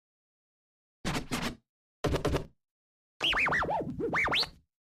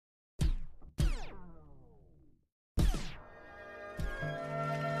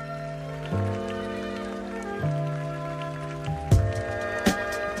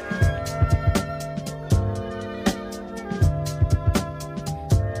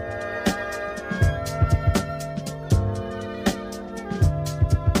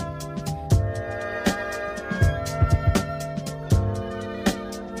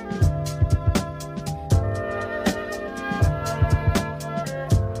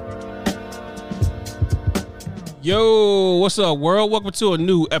Yo, what's up, world? Welcome to a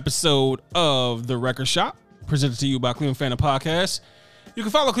new episode of The Record Shop, presented to you by Cleveland Phantom Podcast. You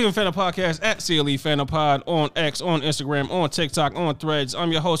can follow Cleveland Phantom Podcast at CLE Phantom Pod on X, on Instagram, on TikTok, on Threads.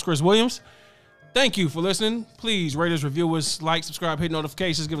 I'm your host, Chris Williams. Thank you for listening. Please rate us, review us, like, subscribe, hit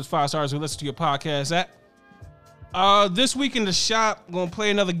notifications, give us 5 stars and listen to your podcast app. This week in the shop, I'm going to play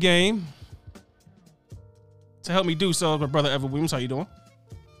another game. To help me do so, my brother Evan Williams. How you doing?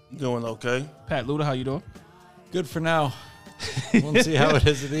 Doing okay. Pat Luda, how you doing? Good for now. We'll see how it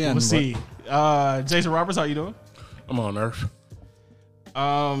is at the end. We'll see. Jason Roberts, how you doing? I'm on Earth.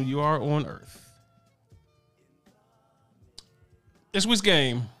 You are on Earth. This week's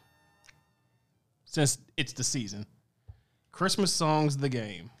game, since it's the season, Christmas songs, the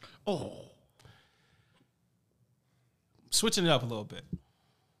game. Oh. Switching it up a little bit.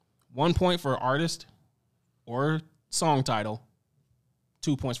 1 point for artist or song title.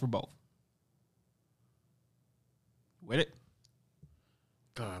 2 points for both. With it?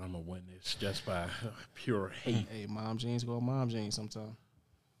 God, I'm going to win this just by pure hate. Hey, mom jeans go mom jeans sometime.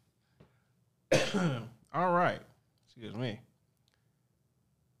 All right. Excuse me.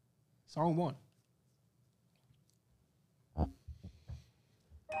 Song 1.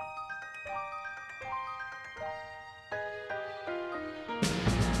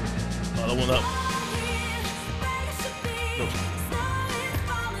 Other one up.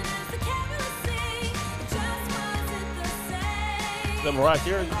 Is that Mariah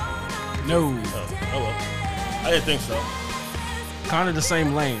Carey? No. Oh well. I didn't think so. Kind of the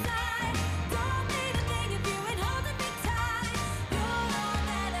same lane.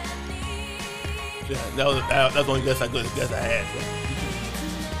 Yeah, that was the only guess I had.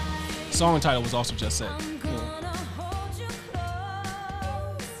 Song title was also just said.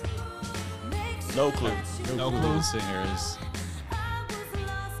 No clue. No clue. Singers.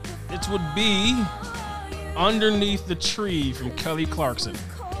 It would be Underneath the Tree from Kelly Clarkson.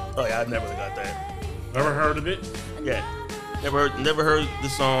 Oh yeah, I never got that. Never heard of it? Yeah. Never heard the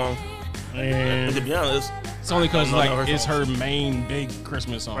song. And to be honest, It's only because I don't know it's songs. her main big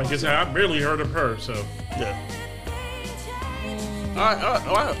Christmas song. Like I said, I barely heard of her, so. yeah.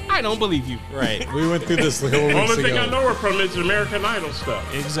 I don't believe you. Right. We went through this a couple weeks Only thing ago. I know her from is American Idol stuff.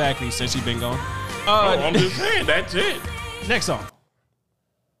 Exactly, since you've been gone. I'm just saying, that's it. Next song.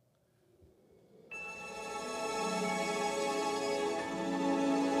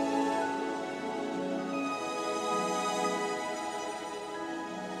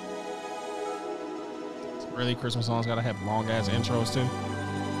 Really, Christmas songs gotta have long ass intros too.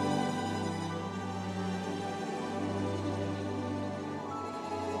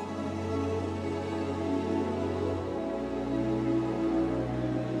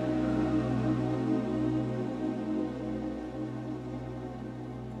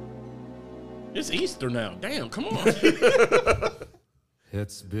 It's Easter now. Damn, come on.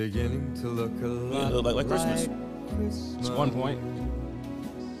 It's beginning to look a lot like Christmas. It's 1 point.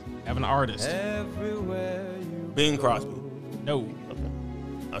 Have an artist. everywhere you Bing Crosby. No.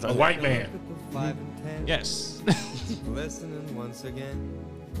 A white man. 5 and 10 Yes. listening once again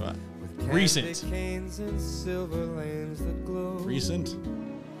with Recent. candy canes and silver lanes that glow. Recent?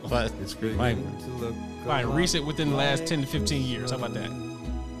 But it's great. Beginning to look a Fine. lot Recent within the last like 10 to 15 years. How about that?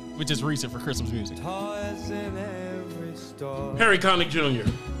 Which is recent for Christmas music. toys in every store. Harry Connick Jr.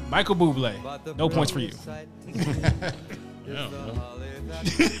 Michael Bublé. But the No points for you. sight Yeah.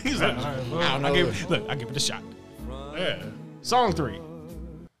 He's like, all right, well, I give it a shot. Yeah. Song 3.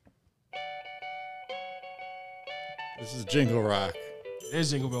 This is Jingle Rock.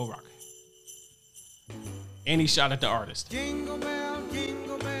 There's Jingle Bell Rock. Any shot at the artist. Jingle bell,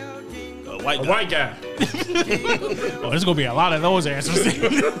 jingle bell, jingle White A guy. white guy. Oh, there's gonna be a lot of those answers.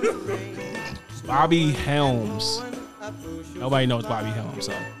 Bobby Helms. Nobody knows Bobby Helms,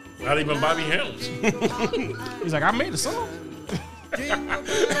 so Not even Bobby Helms. he's like, I made a song.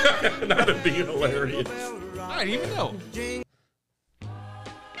 That'd be hilarious. I didn't even know.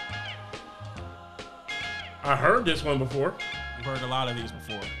 I heard this one before. I've heard a lot of these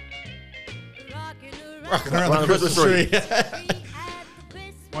before. Rocking around the Christmas tree.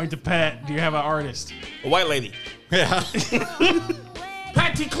 Point to Pat. Do you have an artist? A white lady. Yeah.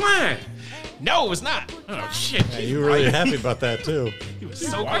 Patsy Cline. No, it's not. Oh, shit. Yeah, you were really happy about that, too. He was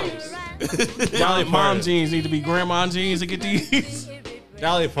so Wow. close. Mom jeans need to be grandma jeans to get these.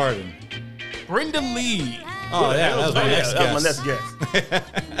 Dolly Parton. Brenda Lee. Oh, yeah. That was my next That was my guess. next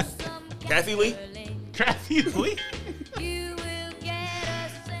guess. Kathy Lee? Kathy Lee.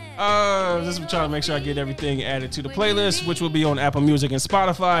 Just trying to make sure I get everything added to the playlist, which will be on Apple Music and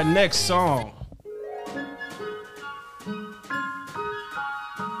Spotify. Next song.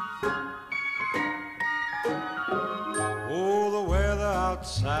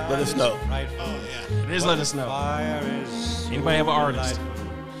 Let It Snow. It is Let Us Know. Anybody have an artist?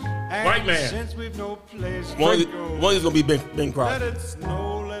 White man. Since we've no place One to of go, these gonna be Bing let Crosby. it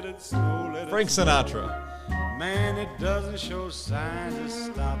snow, let it snow, let it Frank snow. Sinatra. Man, it doesn't show signs of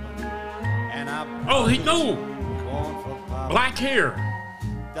stopping. And I Oh, he know. corn for pop. Black hair.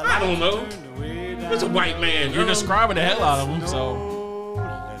 I don't know. It's a white man. You're describing the hell out of him, so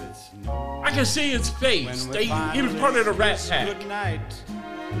Let it snow. I can see his face. He was part of the Rat Pack. Good night.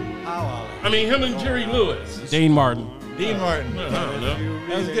 How I mean, him and Jerry Lewis. Dean Martin. Dean Martin. I don't know.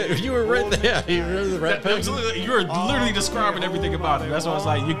 That was good. You were right there. You were the Rat Pack. You were literally describing everything about it. That's why I was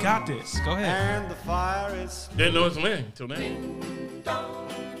like, you got this. Go ahead. and the fire is Didn't know his name till now.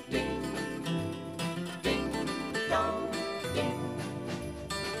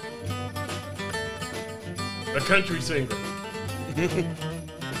 A country singer.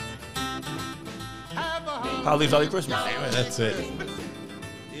 Holly Jolly Christmas. That's it.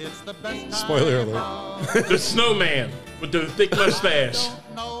 Spoiler alert. The snowman with the thick mustache.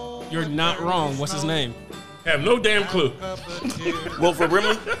 You're not wrong. What's his name? Have no damn clue. Wilford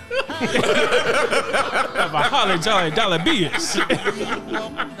Brimley. Have a holly jolly dollar beers.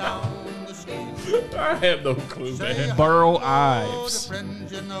 I have no clue, man. Burl Ives.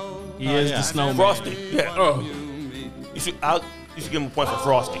 He is yeah. the snowman. Frosty. Yeah. Oh, You should give him a point for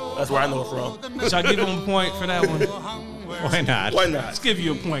Frosty. That's where I know it from. Should I give him a point for that one? Why not? Why not? Let's give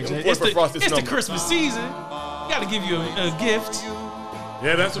you a point, Jay. Point It's for the, Frosty it's the Snowman. Christmas season. Gotta give you a gift.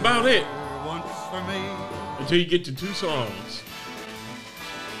 yeah, that's about it. once for me. Until you get to two songs.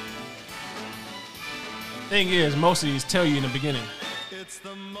 Thing is, most of these tell you in the beginning. It's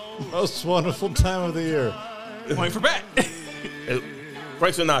the most Most wonderful time of the year. Point for Bat.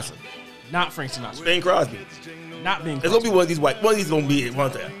 Frank Sinatra. Not Frank Sinatra. Bing Crosby. Not being It's gonna be one of these white. One of these gonna be it.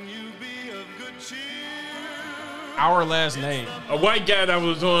 One there. our last name. A white guy that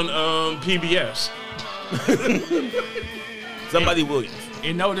was on PBS. Somebody Williams.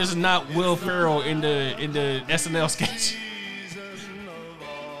 And no, this is not Will Ferrell in the SNL sketch.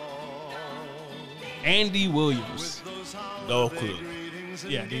 Andy Williams. No clue.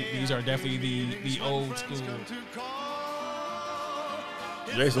 Yeah, these are definitely the old school.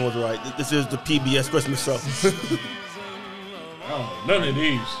 Jason was right. This is the PBS Christmas show. Oh, none of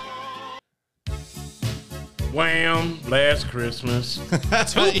these. Wham! Last Christmas. 2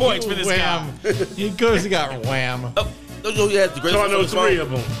 points for this guy. Wham. He goes, he got wham. Oh, he has the greatest So I know Christmas song. 3 of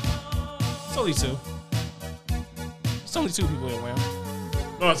them. It's only 2. It's only 2 people in Wham.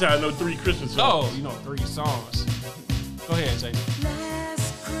 No, I said I know 3 Christmas songs. Oh, you know 3 songs. Go ahead, Jay.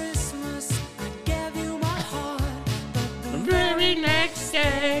 Last Christmas, I gave you my heart, but The very next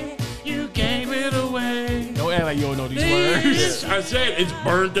day, you gave it away. Don't act like you don't know these words. I said it's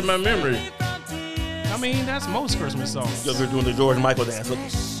burned in my memory. I mean, that's most Christmas songs. You're doing the George Michael dance. Look.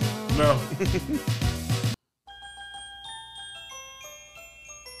 No.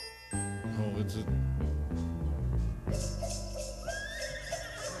 Oh, it's a,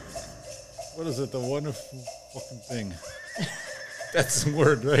 what is it? The wonderful fucking thing. That's the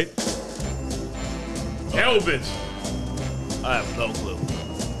word, right? Elvis. I have no clue.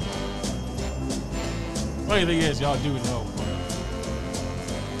 Funny thing is, y'all do know.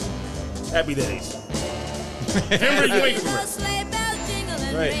 Happy Days. Henry Winkler.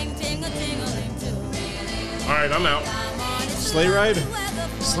 Right. All right, I'm out. Sleigh Ride?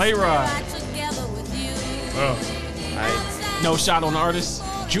 Sleigh Ride. Oh. No shot on the artist.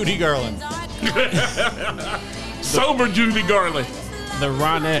 Judy Garland. Sober Judy Garland. The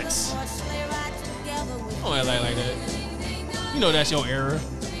Ronettes. Don't act like that. You know that's your era.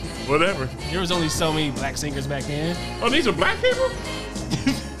 Whatever. There was only so many black singers back then. Oh, these are black people?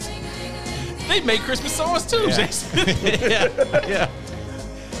 They made Christmas songs too, Yeah. Jason. Yeah.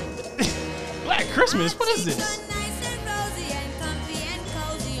 Black Christmas? What is this?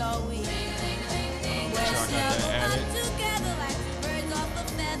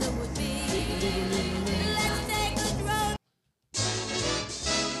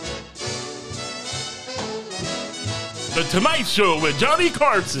 The Tonight Show with Johnny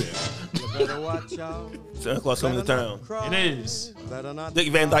Carson. better watch out. Santa Claus coming to town. It is. Better not Dick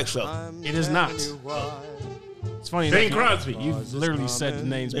Van Dyke Show. I'm It is not. telling you why. It's funny. Bing enough, Crosby. You've literally said the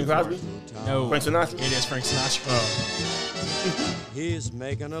names Bing before. Crosby? No. Frank Sinatra? It is Frank Sinatra. He's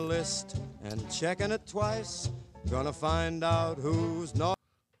making a list and checking it twice. Gonna find out who's not.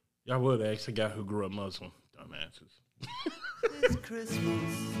 Y'all would ask the guy who grew up Muslim. Dumbasses. It's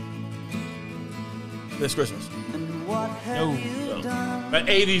Christmas. This Christmas. And what have No. you done? An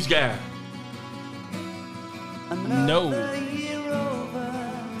 80s guy. No. Another year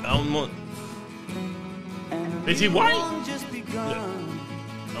over, I don't want. and Is he white? we've just begun.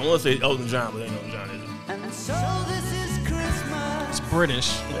 I want to say Elton John, but ain't Elton John, is it? And so this is Christmas. It's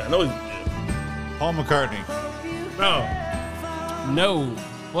British. Yeah, I know he's. Yeah. Paul McCartney. No, No,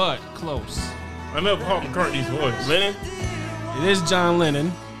 but close. I know Paul McCartney's voice. Lennon? It is John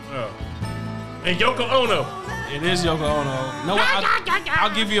Lennon. Oh. And Yoko Ono. It is Yoko Ono. No,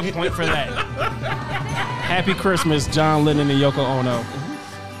 I'll give you a point for that. Happy Christmas, John Lennon and Yoko Ono.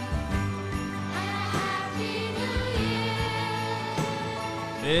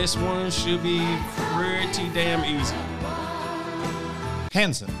 This one should be pretty damn easy.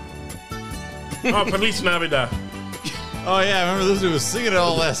 Hanson. Oh, Feliz Navidad. Oh yeah, I remember this dude was singing it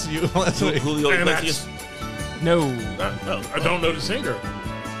all last week. Julio And Iglesias? No, No. I don't know the singer.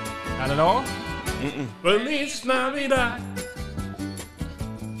 not at all. Feliz Navidad.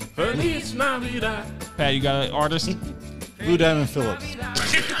 Feliz Navidad. Pat, you got an artist? Blue Diamond Phillips.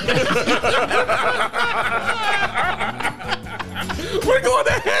 We're going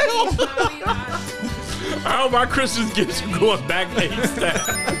to hell. All my Christmas gifts are going back to ASAP.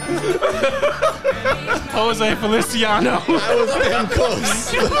 Jose Feliciano. I was damn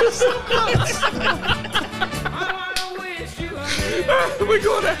close. We're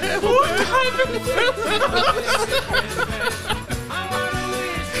going to hell.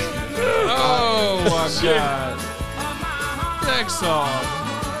 Oh my God. Next song.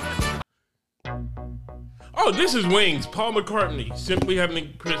 Oh, this is Wings. Paul McCartney. Simply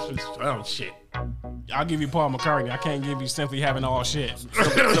Having Christmas. Oh, shit. I'll give you Paul McCartney. I can't give you Simply Having All Shit.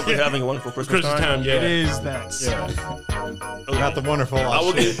 Simply having a wonderful Christmas Christmas time, yeah. It is that. Not the wonderful. I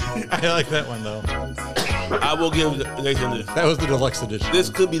will Shit. I like that one though. I will give Nathan this. That was the deluxe edition. This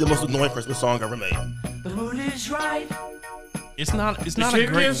could be the most annoying Christmas song ever made. The mood is right. It's not a Shit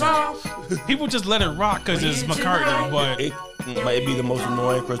great is one. off. People just let it rock because it's McCartney, but It might be the most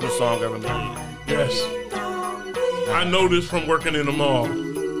annoying Christmas song ever made. Yes. I know this from working in the mall.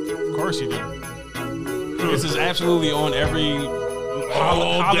 of course you do. This is absolutely on every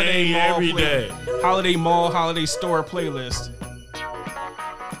All day, every day. holiday mall, holiday store playlist.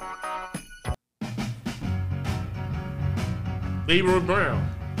 Leroy Brown.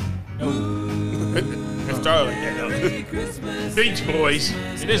 It started like that, though. Beach Boys.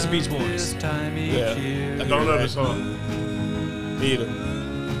 It is Beach Boys. Yeah. I don't know the song. Me either.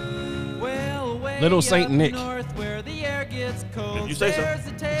 Little Saint Nick. If you say so.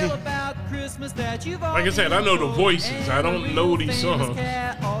 Like I said, I know the voices. I don't know these songs.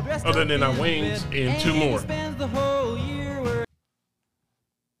 Other than our Wings and two more.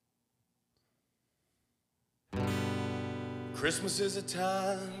 Christmas is a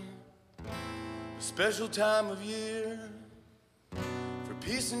time, a special time of year for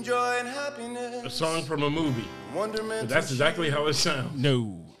peace and joy and happiness. A song from a movie. Wonderment. But that's exactly how it sounds.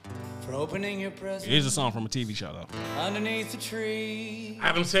 No. For opening your presents It is a song from a TV show, though. underneath the tree.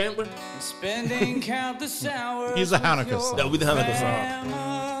 Adam Sandler? And spending countless hours. He's a with Hanukkah your song. That would be the Hanukkah song.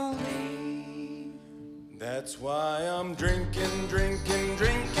 family. That's why I'm drinking, drinking,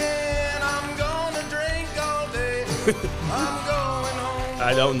 drinking. I'm gonna drink all day. I'm going home.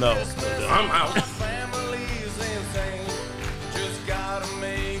 I don't know. I'm out. Family's insane. Just gotta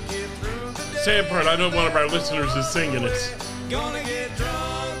make it through the day. Sad part, I know one of our listeners is singing this. Gonna get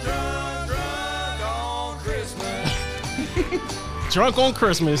drunk, drunk, drunk on Christmas. Drunk on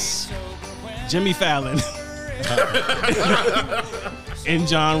Christmas, Jimmy Fallon. And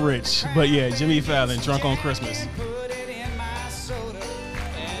John Rich. But yeah, Jimmy Fallon, Drunk on Christmas. Put it in my soda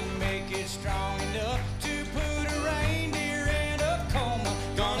and make it strong enough to put a reindeer in a coma.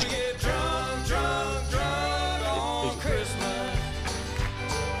 Gonna get drunk, drunk, drunk on Christmas.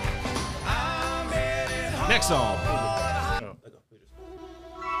 I'm headed home. Next song.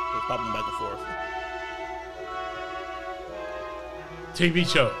 It's popping back and forth. TV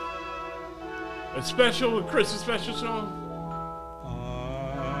show. A Christmas special song.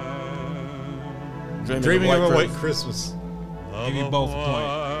 Dreaming of a White Christmas. Give you both a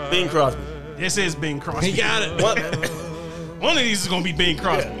point. Bing Crosby. This is Bing Crosby. He got it. What? One of these is going to be Bing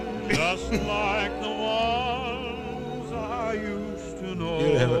Crosby. Just like the ones I used to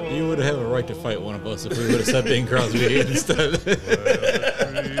know. You would have a right to fight one of us if we would have said Bing Crosby instead.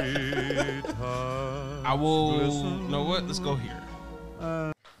 I will. You know what? Let's go here.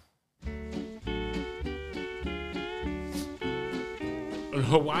 A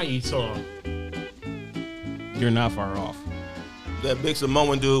Hawaii song. You're not far off. That big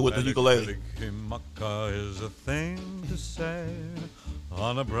Samoan dude with the ukulele. Kalikimaka is a thing to say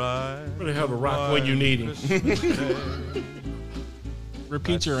on a bright. Where the hell the rock when you need him?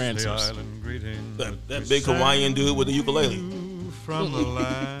 Repeat your That's the answers. island greeting That big Hawaiian dude with the ukulele. from the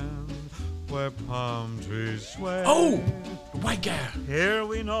land where palm trees sway. Oh! white guy. Here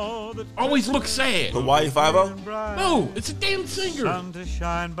we know that Always looks sad. Hawaii 5-0? No, it's a damn singer. sun to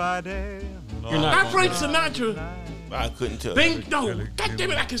shine by day. You're not Not Frank Sinatra. I couldn't tell. Think no. God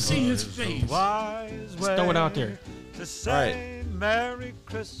damn it, I can see his face. Wise Just throw it out there. to say Merry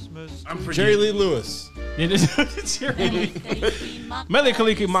Christmas. I'm for Jerry you. Lee Lewis. It is Mele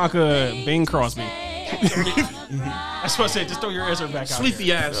Kalikimaka, Bing Crosby. That's what I said. Just throw your answer back out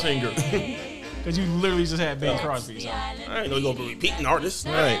Sleepy ass singer. because you literally just had Bing Crosby. So. I didn't know you were going to be repeating artists.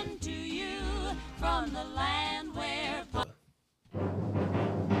 Right.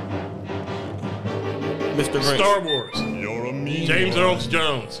 Mr. Grinch. Star Wars. James Earl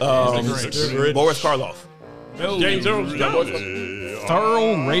Jones. Mr. Grinch. Boris Karloff. James Earl Jones.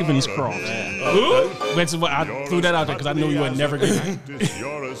 Thurl Ravenscroft. Who? That's what I threw that out there because I knew you would never get it.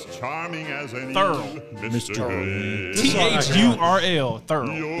 You're as charming as any Thurl. Mr. Grinch. Thurl.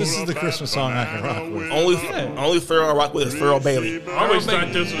 Thurl. This is the Christmas song I can rock with. Only Pharrell I rock with is Pharrell Bailey. I always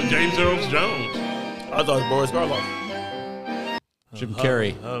thought this was James Earl Jones. I thought it was Boris Karloff. Jim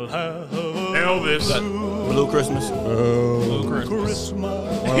Carrey. Elvis. Blue Christmas. Blue Christmas.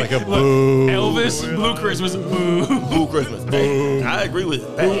 More like a boo. Elvis, Blue Christmas, boo. Blue Christmas. Hey, I agree with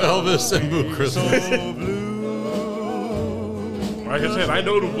it. Boo Elvis and Boo Christmas. Like I said, I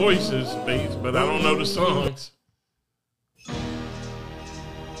know the voices, but I don't know the songs.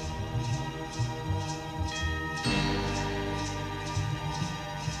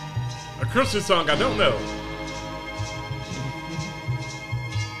 A Christmas song I don't know.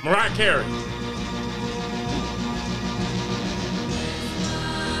 Mariah Carey.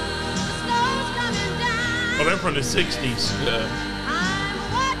 Oh, they're from the 60s.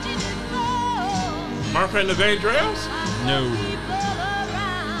 Martha and the Vandellas? No.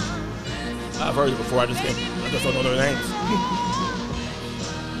 I've heard it before. I just don't know their names.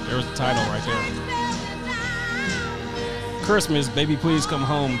 There was the title right there. Christmas, baby, please come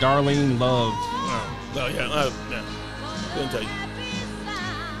home. Darlene Love. Oh, yeah. Couldn't tell you.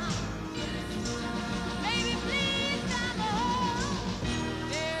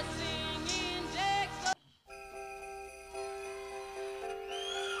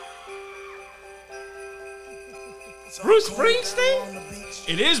 Bruce Springsteen?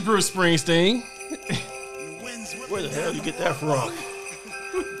 It is Bruce Springsteen. Where the hell you get that from?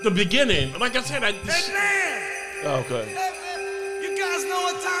 The beginning. Like I said, Okay. You guys know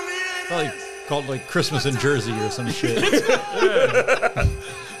what time it is? Probably called like Christmas in Jersey or some shit.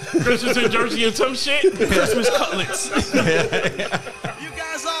 Christmas in Jersey and some shit. Christmas cutlets. You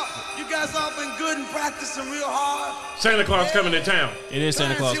guys all been good and practicing real hard. Santa Claus coming to town. It is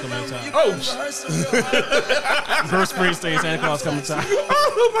Santa Claus coming to town. Oh, Bruce Springsteen, Santa Claus coming to town.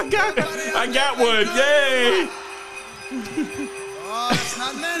 oh my God. I got one. Yay. Oh, it's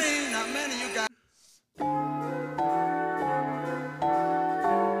not many, you guys.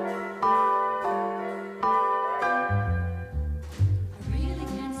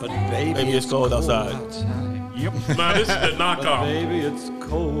 But maybe it's cold outside. Yep. Nah, this is the knockoff. Baby, it's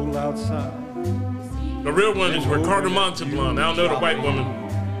cold outside. The real one is Ricardo Montalban. I don't know the white woman.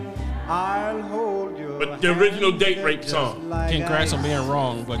 I'll hold your But the original date rape song. Congrats on being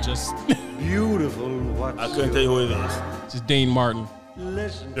wrong, but just beautiful what I couldn't tell you who it is. just Dean Martin.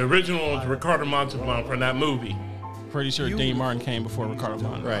 listen. The original is Ricardo Montalban from that movie. Pretty sure Dean Martin came before Ricardo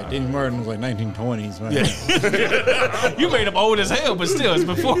Montalban. Right. Dean Martin was like 1920s. Man. You made him old as hell, but still, it's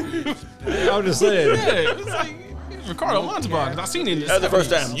before. Yeah, I'm just saying. it's like Ricardo Montalban, because I seen it in the That's the first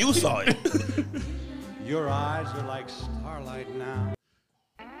 70s. time you saw it. Your eyes are like starlight now.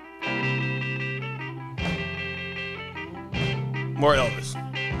 More Elvis.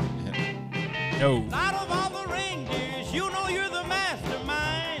 No. Out of all the reindeers, you know you're the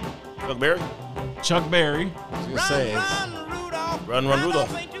mastermind. Chuck Berry? Chuck Berry. I was gonna say, it's, Rudolph. Run,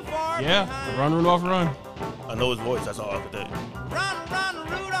 Rudolph. Ain't too far Yeah. behind. Run, Rudolph, run. I know his voice. That's all I could tell you. Run,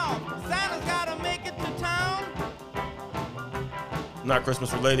 Rudolph. Santa's gotta make it to town. Not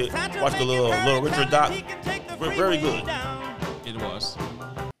Christmas related. Santa Watch the make it little hurry, Richard Santa, doc. he can take the Very freeway good. down. It was.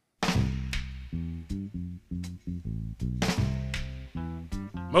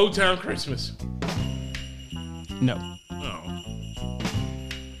 Motown Christmas. No. Oh.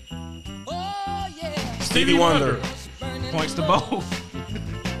 Oh, yeah. Stevie Wonder. Points to both.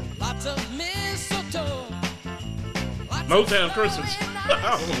 Lots of mistletoe. Motown Christmas.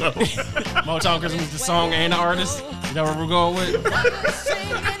 I don't know. Motown Christmas, the song and the artist. Is that what we're going with?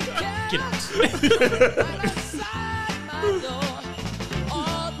 Get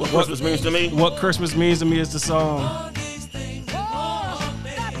What Christmas means to me? What Christmas means to me is the song.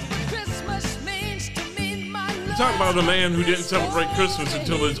 You're talking about a man who didn't celebrate Christmas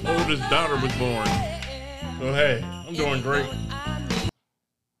until his oldest daughter was born. So hey, I'm I'm doing great.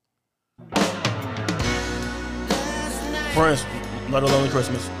 Prince, Not a Lonely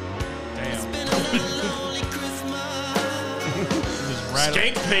Christmas. Damn. Just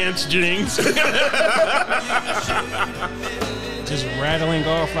rattling, Skank pants jeans. just rattling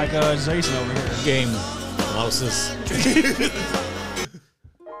off like Jason over here. Game louses.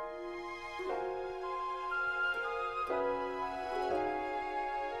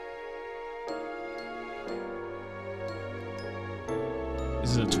 This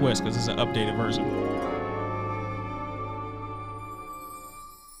is a twist because it's an updated version.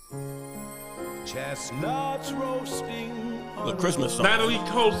 Chestnuts roasting. The Christmas song. Natalie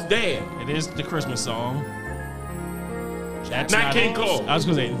Cole's dad. It is the Christmas song. That's Not King Cole. I was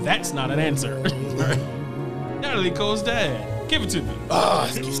gonna say that's not an answer. Natalie Cole's dad. Give it to me.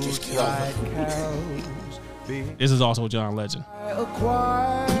 This is also John Legend.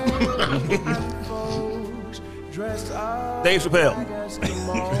 Dave Chappelle.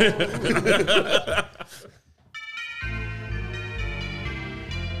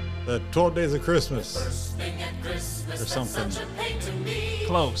 The 12 Days of Christmas. Or something.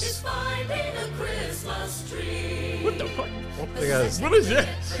 Close. What the fuck? They got his- What is that?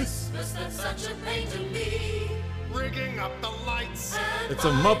 It's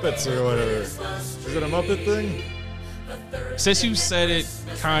a Muppets or whatever. Is it a Muppet thing? Since you said it,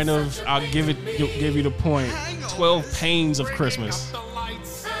 kind of, I'll give you the point. 12 Pains of Christmas,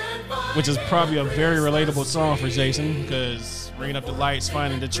 which is probably a very relatable song for Jason because bringing up the lights,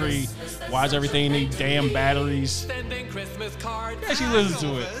 finding the tree, why does everything need damn batteries? Yeah, she listens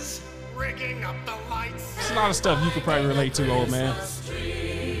to it. There's a lot of stuff you could probably relate to, old man.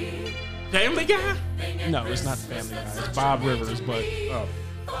 Family Guy? No, it's not Family Guy. It's Bob Rivers, but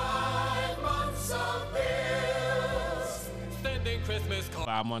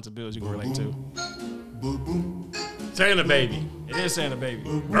 5 months of bills you can relate to. Santa Baby. It is Santa Baby.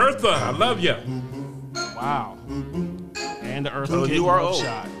 Eartha, I love you. Wow. And the Earth So Kid you are Love old.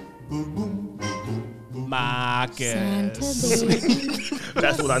 Shot. Marcus.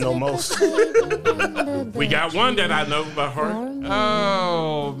 That's what I know most. We got one that I know by heart.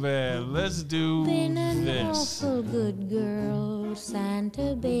 Oh man, let's do this. Awful good girl,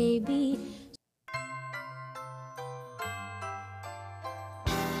 Santa baby.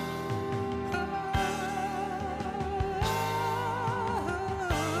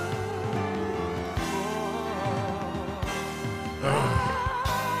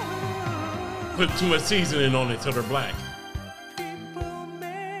 Put too much seasoning on it till they're black. I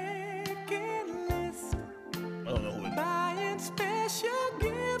don't know who it is.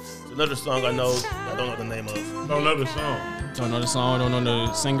 It's another song I know. I don't know the name of. Don't know the song. Don't know the song, don't know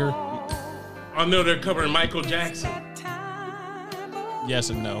the singer. I know they're covering Michael Jackson. Yes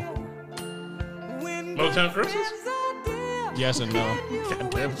and no. Motown Christmas? Yes and no.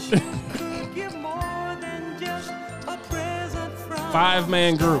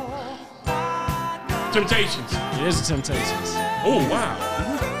 Five-man group. Temptations. It is the Temptations. Oh, wow.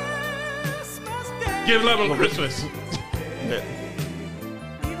 Give Love on Christmas. Yeah.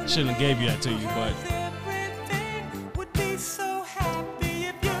 Shouldn't have gave you that to you, but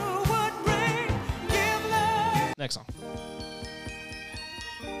next song.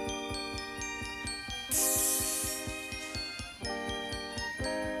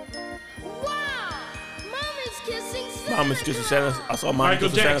 Mom is kissing Santa. I saw Mom Michael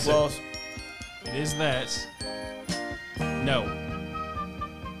kissing Santa Jackson. Claus. It is that. No.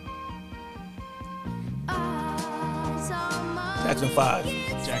 Jackson 5.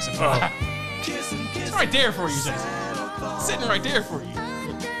 Jackson 5. It's right there for you, Jason. Sitting right there for you.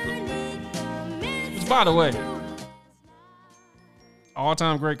 Which, by the way,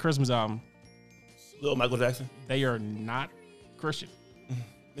 all-time great Christmas album. Little Michael Jackson. They are not Christian.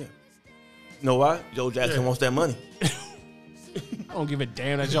 Yeah. You know why? Joe Jackson wants that money. I don't give a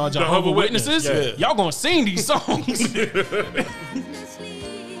damn that y'all Jehovah's Jehovah's Witnesses. Witness, Y'all gonna sing these songs.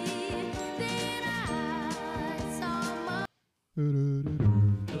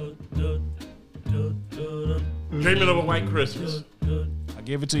 Dreaming of a White Christmas. I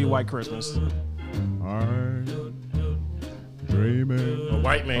give it to you, White Christmas. Dreaming A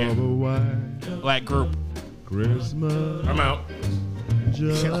white of man. a white Black group. Christmas. I'm out.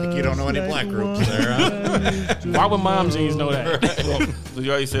 Like you don't know any black groups there, huh? Why would Mom Jeans know that? So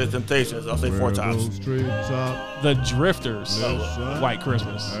you already said Temptations. I'll say Four Tops. The Drifters. White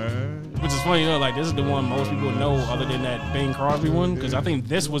Christmas. Which is funny, like this is the one most people know other than that Bing Crosby one, because I think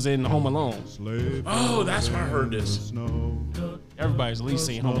this was in Home Alone. Oh, that's where I heard this. Everybody's at least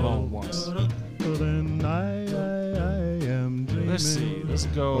seen Home Alone once. Let's see. Let's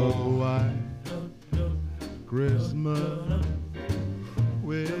go. Christmas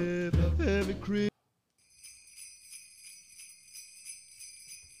with a heavy Christmas.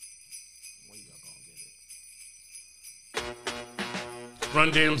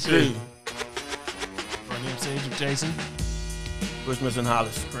 Run DMC. Run DMC, Jason. Christmas in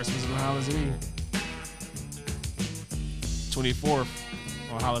Hollis. Christmas in Hollis Eve. 24th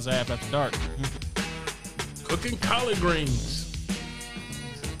on Hollis Ave after dark. Cooking collard greens.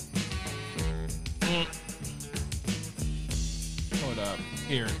 Hold up.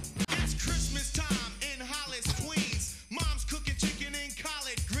 Here. It's Christmas time in Hollis, Queens. Mom's cooking chicken and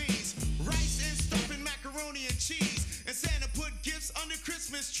collard greens, rice and stuffing macaroni and cheese, and Santa put gifts under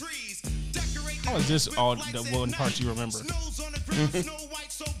Christmas trees. Decorate How is this all the one part you remember? Snows on the ground, snow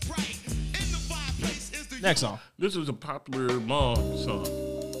white so bright. In the fireplace is the Next song. This was a popular mom song.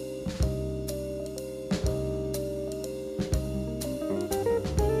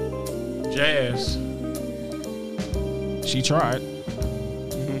 Jazz. She tried.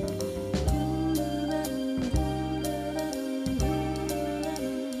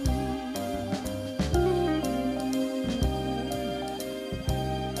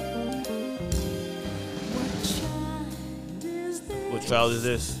 What child is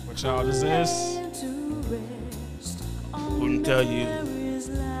this? What child is this? Wouldn't tell you.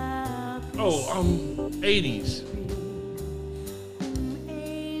 Oh, 80s.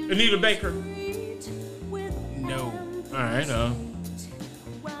 Anita Baker. No. All right,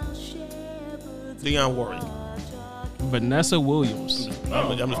 Dionne Warwick. Vanessa Williams.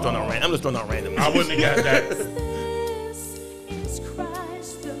 I'm just throwing out random. I wouldn't have got that.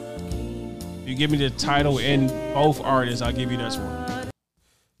 If you give me the title and both artists, I'll give you this one.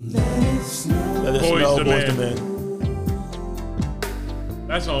 Let us know, Boyz II Boyz II Men. Men.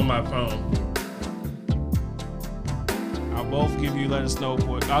 That's on my phone. I'll both give you Let Us Know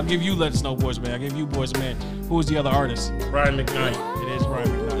Boys. I'll give you Let Us Know Boys Man. I'll give you Boys Man. Who's the other artist? Brian McKnight. It is Brian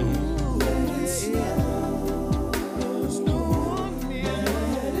McKnight.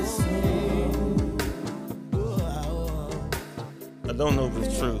 I don't know if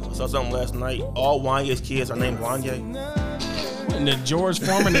it's true. I saw something last night. All Wanye's kids are named Wanye. And the George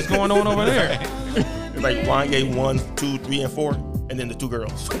Foreman that's going on over there. It's like Wanye 1, 2, 3, and 4, and then the 2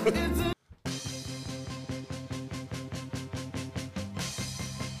 girls.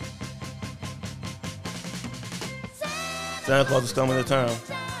 Santa Claus is coming to town.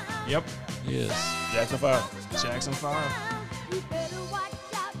 Yep. Yes. Jackson 5. Jackson 5. You better watch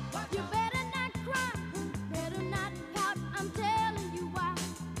out. You better not cry. Better not pout. I'm telling you why.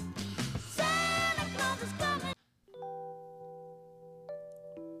 Santa Claus is coming.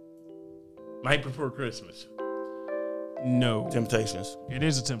 Night Before Christmas. No. Temptations. It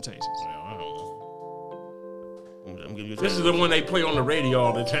is a Temptations. I don't know. I'm gonna give you This is the one they play on the radio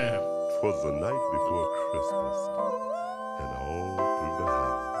all the time. 'Twas the night before Christmas, and all through the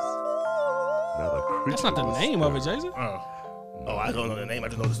house. Not a creature That's not the was name of it, Jason. Oh, I don't know the name. I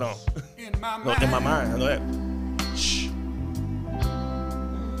just know the song. In my mind. I know that. Shh.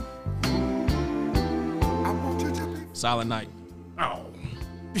 Silent Night. Oh.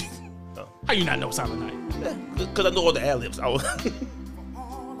 How you not know Silent Night? Because I know all the ad-libs.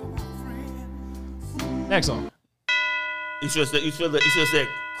 Next song. You should have said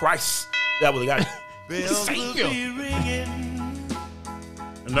Christ. That would have got it. Savior.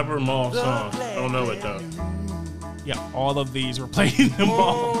 Another mall song. I don't know it though. Yeah, all of these were played in the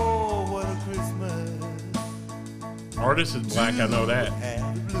mall. Artist is black, I know that.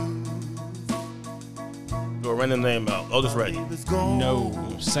 Go a random name out. Otis Redding. No.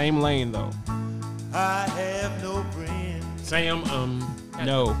 Same lane though. I have no friend Sam,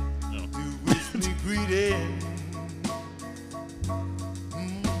 No. to wish me greeting.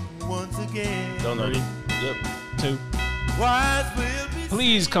 Once again, Don't know. Yep. 2. wise will be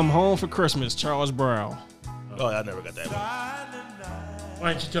Please Come Home for Christmas, Charles Brown. Oh, I never got that one.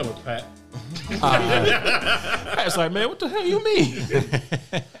 why don't you tell us, Pat? It's like, man, what the hell you mean?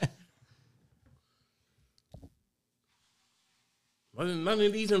 Wasn't none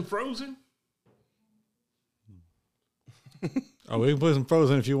of these in Frozen? Oh, we can put some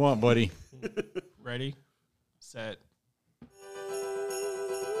Frozen if you want, buddy. Ready, set.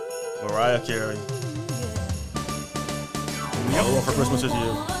 Mariah Carey. All I Want for Christmas is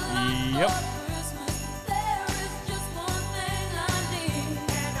You. Yep.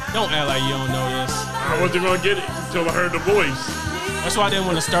 Don't act like you don't know this. I wasn't gonna get it until I heard the voice. That's why I didn't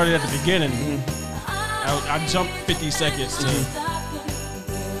want to start it at the beginning. I jumped 50 seconds to.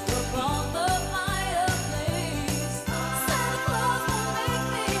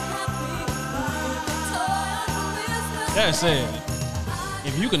 That said,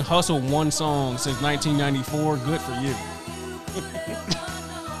 If you can hustle one song since 1994, good for you.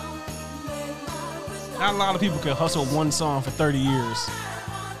 Not a lot of people can hustle one song for 30 years.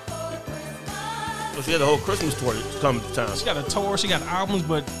 So she had a whole Christmas tour coming to town. She got a tour, she got albums,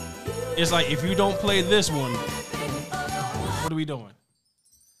 but it's like, if you don't play this one, what are we doing?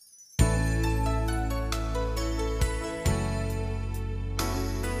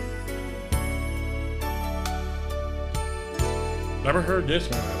 Never heard this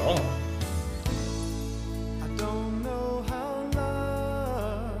one at all.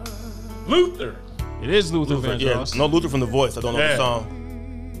 Luther. It is Luther Yeah, Vandross. no Luther from The Voice. I don't know the song.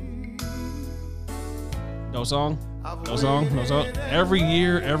 No song? No song? No song? Every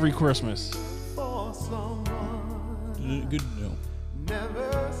year, every Christmas. Good to know.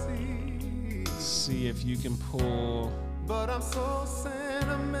 Let's see if you can pull. But I'm so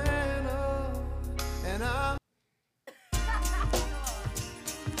sentimental, and I'm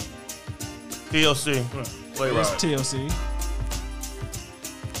TLC. Play It's right. TLC.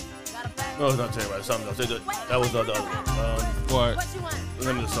 No, it's not Play Right. Something else. That was the other one. What? The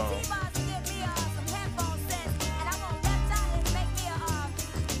name of the song.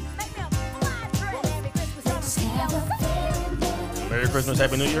 Merry Christmas,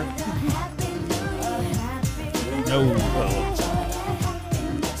 Happy New Year. No.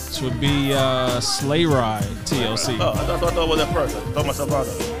 This would be Sleigh Ride, TLC. Oh, I thought it was that first. I thought myself out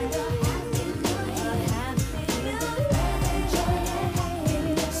of it.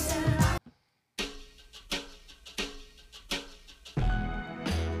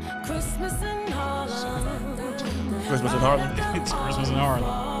 Christmas in Harlem. Christmas in Harlem. It's Christmas in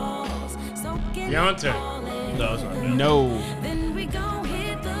Harlem. Beyonce. No, it's not. No.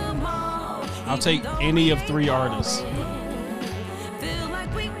 I'll take any of three artists.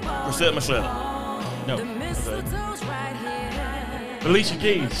 Chrisette Michelle. No. Alicia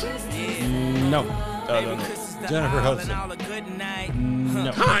Keys. No. Jennifer Hudson.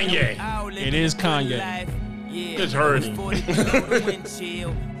 No. Kanye. It is Kanye. Just heard him.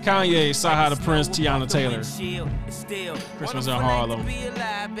 Kanye, Saha the Prince, Tiana Taylor. Christmas in Harlem.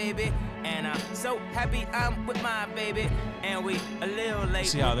 And I'm so happy I'm with my baby. And we a little late.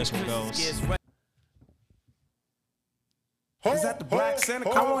 See how this one goes. Is that the Black Santa?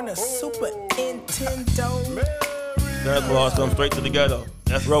 I want a Super Nintendo. Santa Claus comes straight to the ghetto.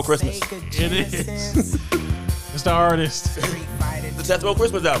 That's Real Christmas. It is. It's the artist. That's Real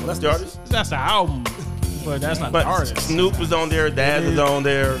Christmas album. That's the artist. That's the album. But that's not But the artist. Snoop is on there. Daz is on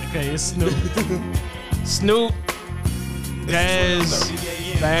there. Okay, it's Snoop. Snoop, Daz,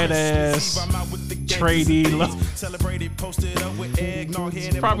 Badass, Trey D. It's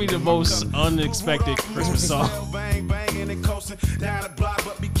probably the most unexpected Christmas song.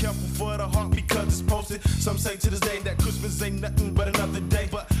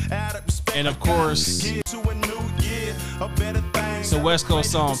 And of course, it's a West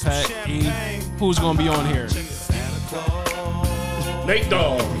Coast song, Pat. Who's gonna be on here? Nate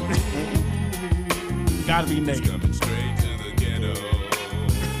Dogg. Gotta be Nate.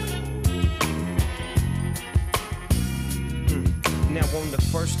 Now on the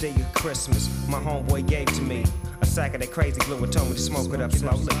first day of Christmas, my homeboy gave to me a sack of that crazy glue and told me to smoke it up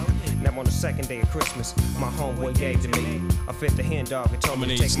slowly. Now on the second day of Christmas, my homeboy gave to me a fifth of hen dog and told me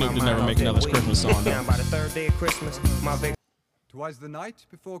to take Snoop my to mind never off make that another weed. Christmas song, though. Now by the third day of Christmas, my baby. Twas the night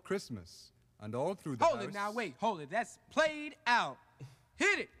before Christmas, and all through the Hold house. it now, wait, hold it. That's played out.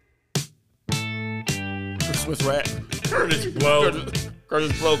 Hit it. Christmas rap. Curtis Blow.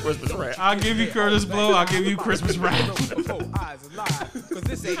 Curtis Blow, Christmas rap. I'll give you Curtis Blow. I'll give you Christmas rap. I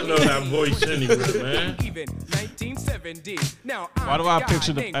know that voice anyway, man. Even 1970. Now Why do I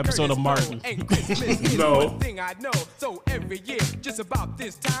picture the episode of Martin? No. Thing I know. So every year, just about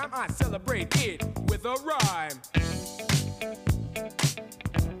this time, I celebrate it with a rhyme.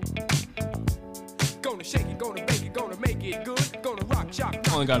 Gonna shake it, gonna bake it, gonna make it good. Gonna rock, shock,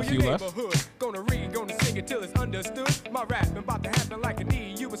 knock Only got a through few your left. neighborhood. Gonna read, gonna sing it till it's understood. My rapping about to happen like a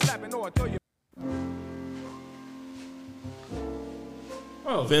knee. You was slapping or throw your.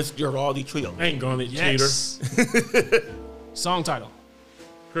 Oh, Vince Guaraldi Trio. Ain't gonna Yes. Song title.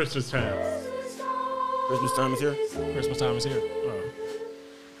 Christmas time. Christmas time is here. Christmas time is here.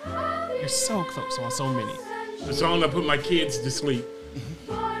 You're so close on so many. The song that put my kids to sleep.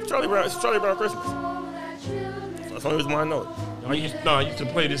 Charlie Brown. It's Charlie Brown Christmas. That's the only reason why I know it. I used to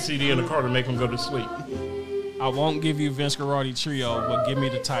play this CD in the car to make them go to sleep. I won't give you Vince Guaraldi Trio, but give me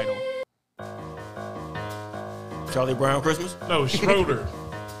the title. Charlie Brown Christmas? No, Schroeder.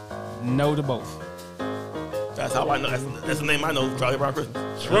 No to both. That's how I know. That's the name I know. Charlie Brown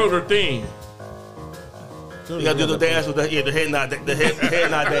Christmas. Schroeder theme. You gotta do the dance with the head nod, the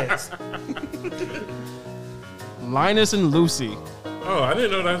head nod dance. Linus and Lucy. Oh, I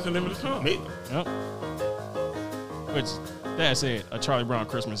didn't know that's the name of the song. Me? Yep. Which, that said, A Charlie Brown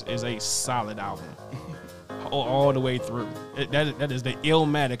Christmas is a solid album. All the way through. That is the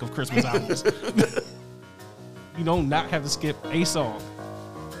Illmatic of Christmas albums. You don't not have to skip a song.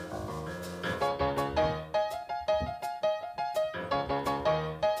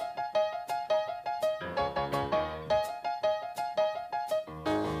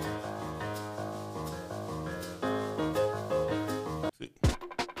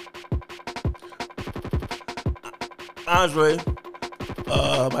 Andre,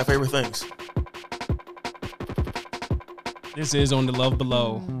 my favorite things. This is on the Love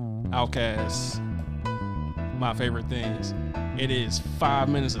Below, Outkast, My Favorite Things. It is 5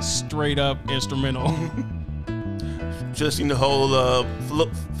 minutes of straight up instrumental. Should have seen the whole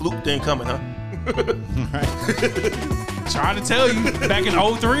flute thing coming, huh? Trying to tell you, back in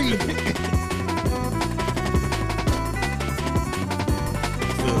 03.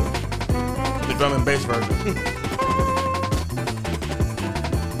 The drum and bass version.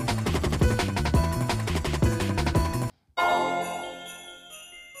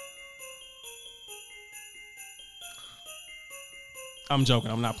 I'm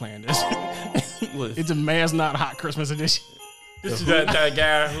joking. I'm not playing this. It's a Man's Not Hot Christmas edition. This is that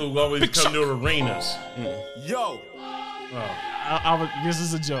guy who always come to arenas. Yo. This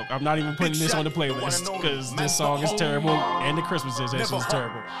is a joke. I'm not even putting this on the playlist because this song is terrible and the Christmas edition is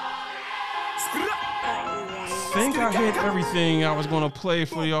terrible. I think I hit everything I was going to play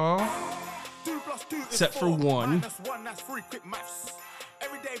for y'all, except for one.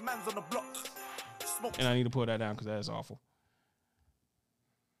 And I need to pull that down because that is awful.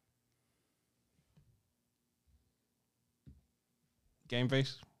 Game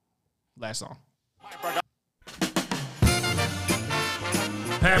Face, last song.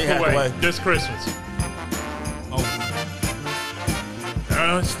 Halfway this Christmas. Oh,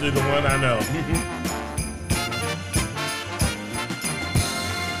 let's do the one I know.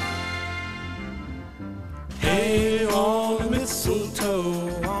 Hey, on the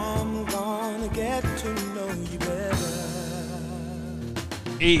mistletoe, I'm gonna get to know you better.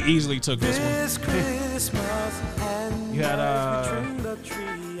 He easily took this one. Christmas, and You had the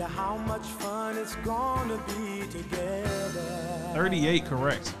tree, how much fun it's gonna be together. 38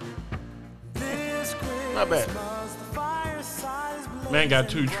 correct. Not bad. Man got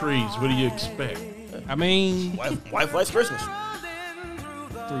 2 trees. What do you expect? I mean, wife likes Christmas.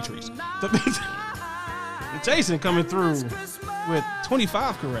 3 trees. Jason coming through with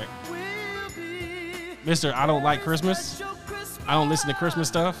 25 correct. Mr. I don't like Christmas. I don't listen to Christmas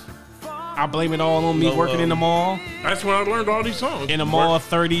stuff. I blame it all on me working in the mall. That's when I learned all these songs. In a mall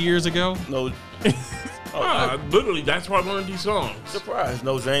 30 years ago. No. Literally, that's why I learned these songs. Surprise.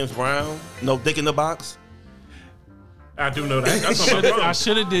 No James Brown. No Dick in the Box. I do know that. That's on my phone. I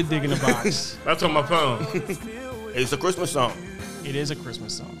should have did Dig in the Box. That's on my phone. It's a Christmas song. It is a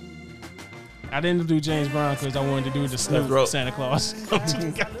Christmas song. I didn't do James Brown because I wanted to do the Snoop Santa Claus.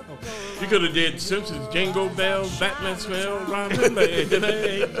 You could have did Simpsons, Jingle Bells, Batman Smell, Rhyme and Lay,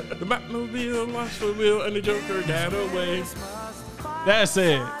 the Batmobile, lost the wheel, and the Joker got away. That's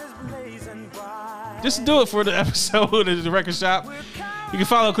it. Just do it for the episode of the Record Shop. You can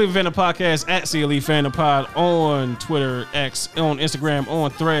follow Cleveland Fandom Podcast at CLE Fandom Pod on Twitter, X, on Instagram,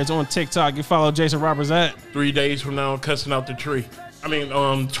 on Threads, on TikTok. You can follow Jason Roberts at 3 days from now, cussing out the tree. I mean,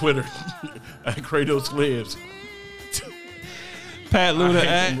 on Twitter at Kratos Lives. Pat Luda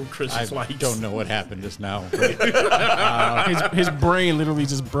I don't know what happened just now. His brain literally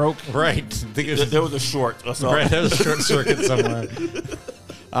just broke. Right. There was a short. Right, there was a short circuit somewhere.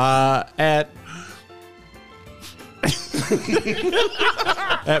 At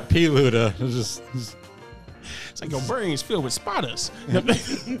P. Luda. It's like your brain's filled with spotters.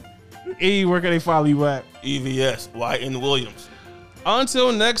 E, where can they follow you at? EVS, Y.N. Williams.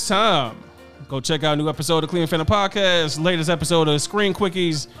 Until next time, go check out a new episode of Cleveland Fandom Podcast. Latest episode of Screen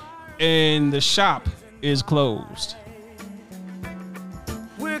Quickies in the shop is closed.